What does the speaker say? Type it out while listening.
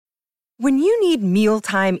When you need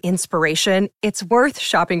mealtime inspiration, it's worth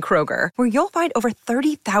shopping Kroger, where you'll find over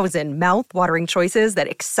 30,000 mouth-watering choices that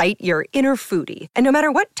excite your inner foodie. And no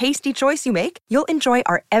matter what tasty choice you make, you'll enjoy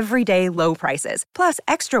our everyday low prices, plus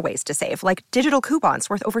extra ways to save, like digital coupons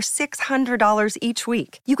worth over $600 each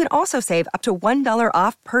week. You can also save up to $1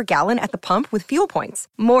 off per gallon at the pump with fuel points.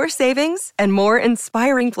 More savings and more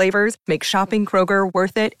inspiring flavors make shopping Kroger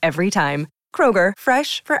worth it every time. Kroger,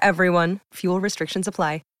 fresh for everyone. Fuel restrictions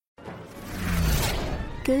apply.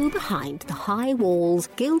 Go behind the high walls,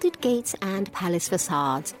 gilded gates and palace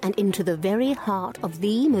facades and into the very heart of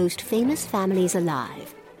the most famous families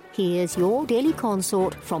alive. Here's your daily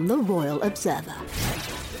consort from the Royal Observer.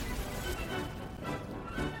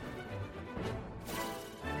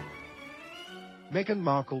 Meghan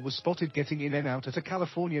Markle was spotted getting in and out at a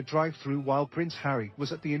California drive-thru while Prince Harry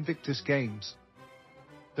was at the Invictus Games.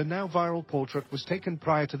 The now viral portrait was taken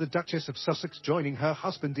prior to the Duchess of Sussex joining her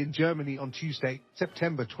husband in Germany on Tuesday,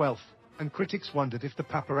 September 12, and critics wondered if the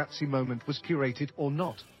paparazzi moment was curated or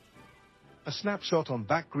not. A snapshot on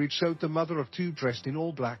Backgrid showed the mother of two dressed in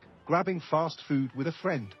all black, grabbing fast food with a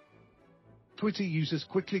friend. Twitter users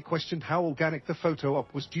quickly questioned how organic the photo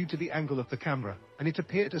op was due to the angle of the camera, and it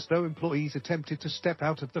appeared as though employees attempted to step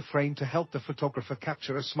out of the frame to help the photographer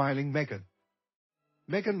capture a smiling Meghan.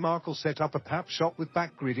 Meghan Markle set up a pap shop with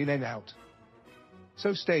Backgrid In-N-Out.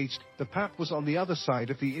 So staged, the pap was on the other side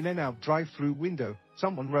of the In-N-Out drive-thru window,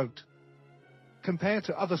 someone wrote. Compared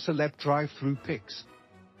to other celeb drive-thru pics.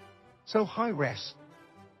 So high-res.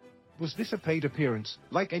 Was this a paid appearance,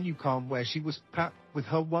 like Enucam where she was pap, with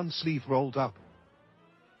her one sleeve rolled up?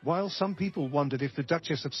 While some people wondered if the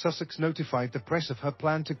Duchess of Sussex notified the press of her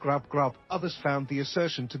plan to grab grub, others found the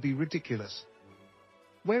assertion to be ridiculous.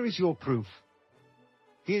 Where is your proof?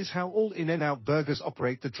 Here's how all In-N-Out burgers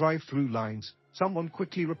operate the drive-thru lines, someone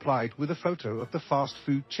quickly replied with a photo of the fast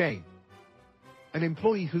food chain. An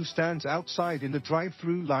employee who stands outside in the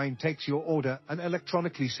drive-thru line takes your order and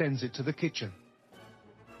electronically sends it to the kitchen.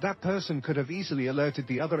 That person could have easily alerted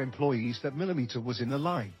the other employees that Millimeter was in the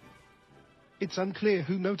line. It's unclear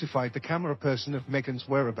who notified the camera person of Meghan's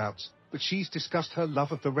whereabouts, but she's discussed her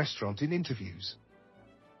love of the restaurant in interviews.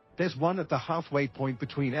 There's one at the halfway point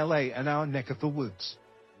between LA and our neck of the woods.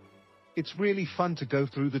 It's really fun to go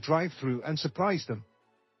through the drive-thru and surprise them.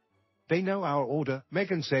 They know our order,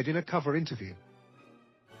 Meghan said in a cover interview.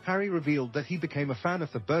 Harry revealed that he became a fan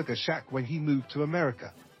of the Burger Shack when he moved to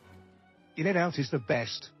America. In-N-Out is the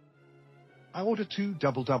best. I order 2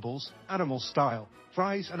 double-doubles, animal style,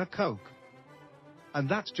 fries and a Coke. And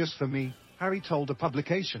that's just for me, Harry told a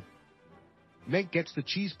publication. Meg gets the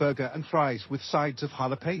cheeseburger and fries with sides of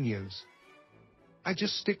jalapenos. I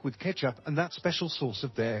just stick with ketchup and that special sauce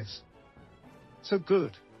of theirs. So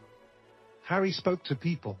good. Harry spoke to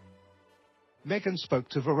People. Meghan spoke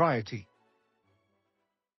to Variety.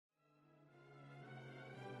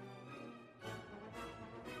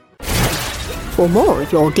 For more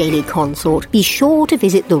of your daily consort, be sure to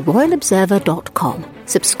visit theroyalobserver.com.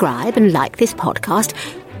 Subscribe and like this podcast.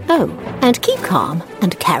 Oh, and keep calm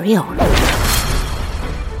and carry on.